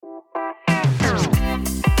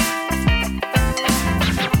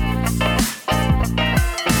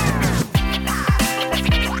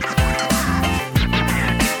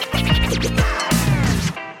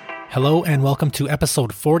Hello and welcome to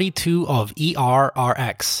episode 42 of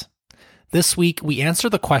ERRX. This week we answer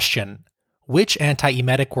the question, which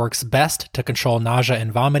antiemetic works best to control nausea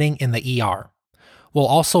and vomiting in the ER? We'll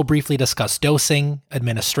also briefly discuss dosing,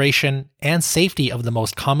 administration, and safety of the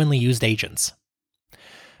most commonly used agents.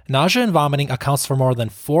 Nausea and vomiting accounts for more than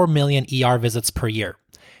 4 million ER visits per year,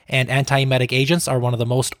 and antiemetic agents are one of the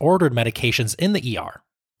most ordered medications in the ER.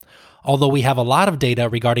 Although we have a lot of data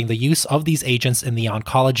regarding the use of these agents in the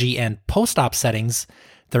oncology and post-op settings,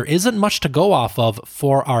 there isn't much to go off of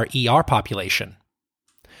for our ER population.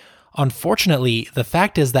 Unfortunately, the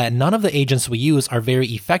fact is that none of the agents we use are very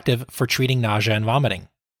effective for treating nausea and vomiting.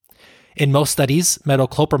 In most studies,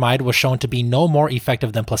 metoclopramide was shown to be no more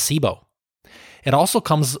effective than placebo. It also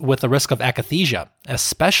comes with the risk of akathisia,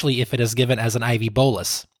 especially if it is given as an IV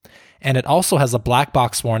bolus. And it also has a black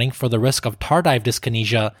box warning for the risk of tardive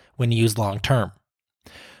dyskinesia when used long-term.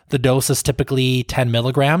 The dose is typically 10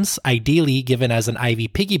 milligrams, ideally given as an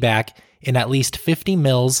IV piggyback in at least 50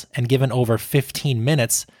 mils and given over 15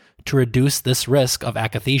 minutes to reduce this risk of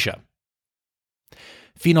akathisia.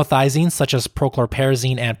 Phenothiazines such as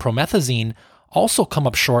prochlorperazine and promethazine also come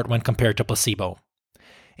up short when compared to placebo.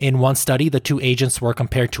 In one study, the two agents were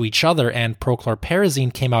compared to each other and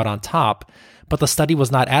prochlorperazine came out on top, but the study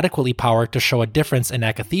was not adequately powered to show a difference in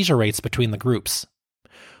akathisia rates between the groups.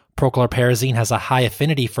 Prochlorperazine has a high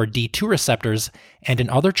affinity for D2 receptors and in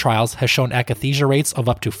other trials has shown akathisia rates of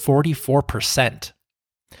up to 44%.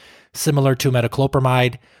 Similar to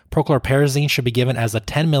metoclopramide, prochlorperazine should be given as a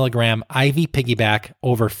 10 milligram IV piggyback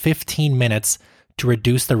over 15 minutes to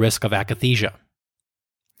reduce the risk of akathisia.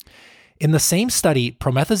 In the same study,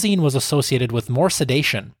 promethazine was associated with more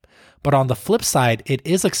sedation, but on the flip side, it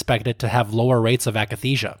is expected to have lower rates of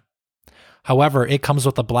akathisia. However, it comes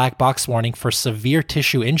with a black box warning for severe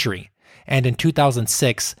tissue injury, and in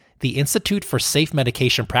 2006, the Institute for Safe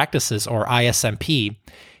Medication Practices, or ISMP,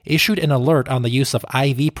 issued an alert on the use of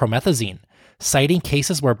IV promethazine, citing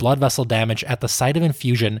cases where blood vessel damage at the site of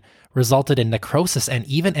infusion resulted in necrosis and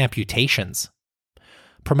even amputations.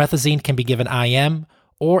 Promethazine can be given IM,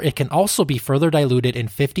 or it can also be further diluted in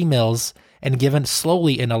 50 mils and given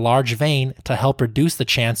slowly in a large vein to help reduce the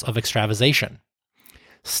chance of extravasation.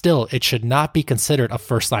 Still, it should not be considered a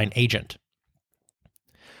first-line agent.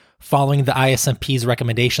 Following the ISMP's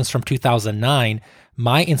recommendations from 2009,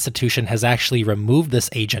 my institution has actually removed this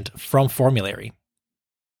agent from formulary.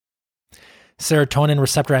 Serotonin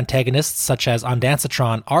receptor antagonists such as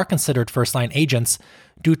ondansetron are considered first-line agents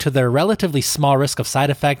due to their relatively small risk of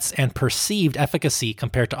side effects and perceived efficacy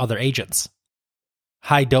compared to other agents.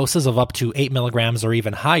 High doses of up to 8 milligrams or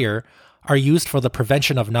even higher are used for the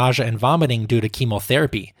prevention of nausea and vomiting due to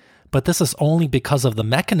chemotherapy, but this is only because of the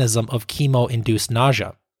mechanism of chemo-induced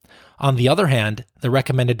nausea. On the other hand, the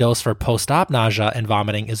recommended dose for post-op nausea and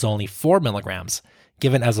vomiting is only 4 milligrams,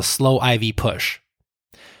 given as a slow IV push.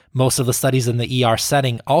 Most of the studies in the ER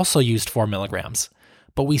setting also used 4 milligrams,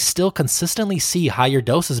 but we still consistently see higher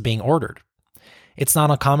doses being ordered. It's not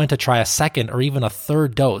uncommon to try a second or even a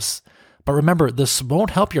third dose, but remember, this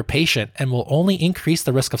won't help your patient and will only increase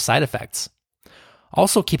the risk of side effects.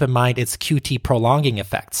 Also keep in mind its QT prolonging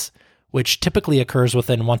effects, which typically occurs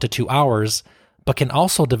within 1 to 2 hours, but can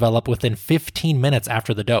also develop within 15 minutes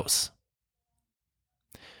after the dose.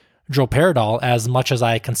 Droperidol, as much as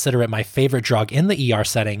I consider it my favorite drug in the ER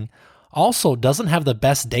setting, also doesn't have the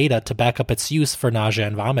best data to back up its use for nausea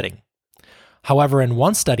and vomiting. However, in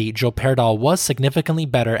one study, droperidol was significantly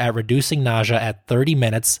better at reducing nausea at 30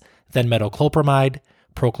 minutes than metoclopramide,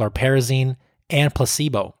 prochlorperazine, and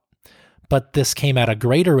placebo. But this came at a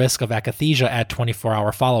greater risk of akathisia at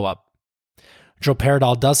 24-hour follow-up.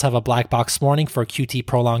 Droperidol does have a black box warning for QT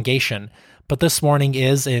prolongation, but this warning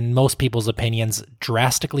is, in most people's opinions,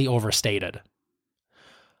 drastically overstated.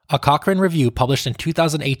 A Cochrane review published in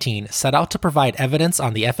 2018 set out to provide evidence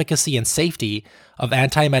on the efficacy and safety of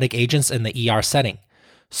antiemetic agents in the ER setting,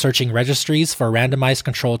 searching registries for randomized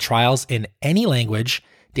controlled trials in any language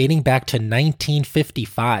dating back to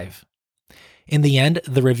 1955. In the end,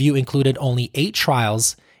 the review included only 8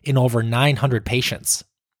 trials in over 900 patients.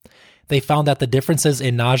 They found that the differences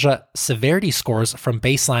in nausea severity scores from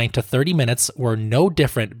baseline to 30 minutes were no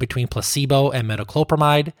different between placebo and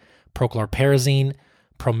metoclopramide, prochlorperazine,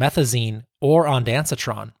 promethazine, or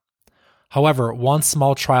ondansetron. However, one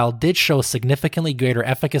small trial did show significantly greater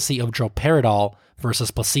efficacy of droperidol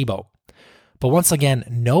versus placebo. But once again,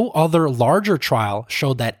 no other larger trial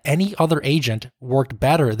showed that any other agent worked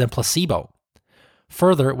better than placebo.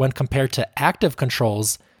 Further, when compared to active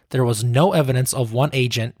controls, there was no evidence of one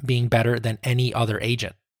agent being better than any other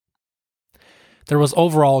agent. There was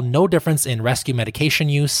overall no difference in rescue medication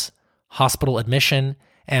use, hospital admission,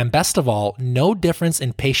 and best of all, no difference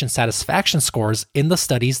in patient satisfaction scores in the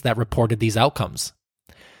studies that reported these outcomes.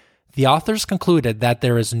 The authors concluded that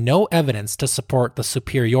there is no evidence to support the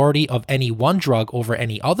superiority of any one drug over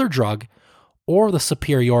any other drug, or the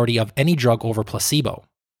superiority of any drug over placebo.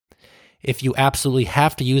 If you absolutely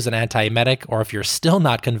have to use an antiemetic, or if you're still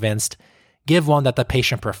not convinced, give one that the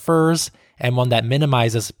patient prefers and one that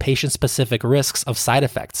minimizes patient-specific risks of side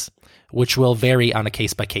effects, which will vary on a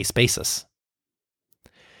case-by-case basis.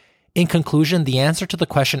 In conclusion, the answer to the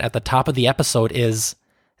question at the top of the episode is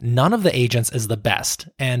none of the agents is the best,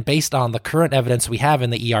 and based on the current evidence we have in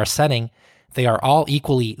the ER setting, they are all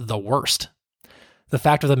equally the worst. The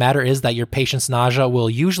fact of the matter is that your patient's nausea will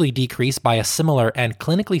usually decrease by a similar and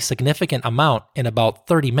clinically significant amount in about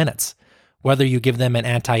 30 minutes, whether you give them an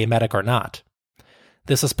antiemetic or not.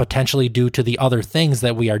 This is potentially due to the other things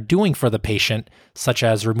that we are doing for the patient, such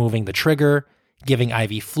as removing the trigger, giving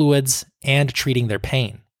IV fluids, and treating their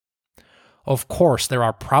pain. Of course, there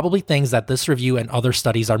are probably things that this review and other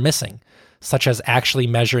studies are missing, such as actually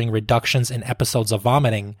measuring reductions in episodes of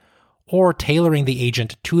vomiting, or tailoring the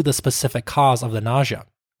agent to the specific cause of the nausea.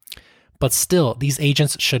 But still, these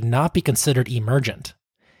agents should not be considered emergent.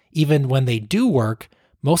 Even when they do work,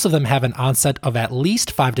 most of them have an onset of at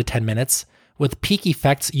least 5 to 10 minutes, with peak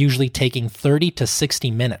effects usually taking 30 to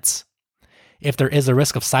 60 minutes. If there is a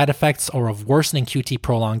risk of side effects or of worsening QT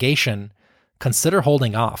prolongation, consider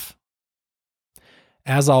holding off.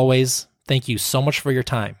 As always, thank you so much for your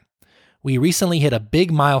time. We recently hit a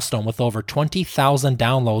big milestone with over 20,000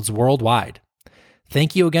 downloads worldwide.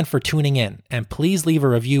 Thank you again for tuning in, and please leave a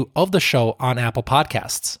review of the show on Apple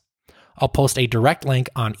Podcasts. I'll post a direct link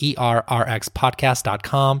on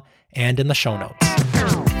errxpodcast.com and in the show notes.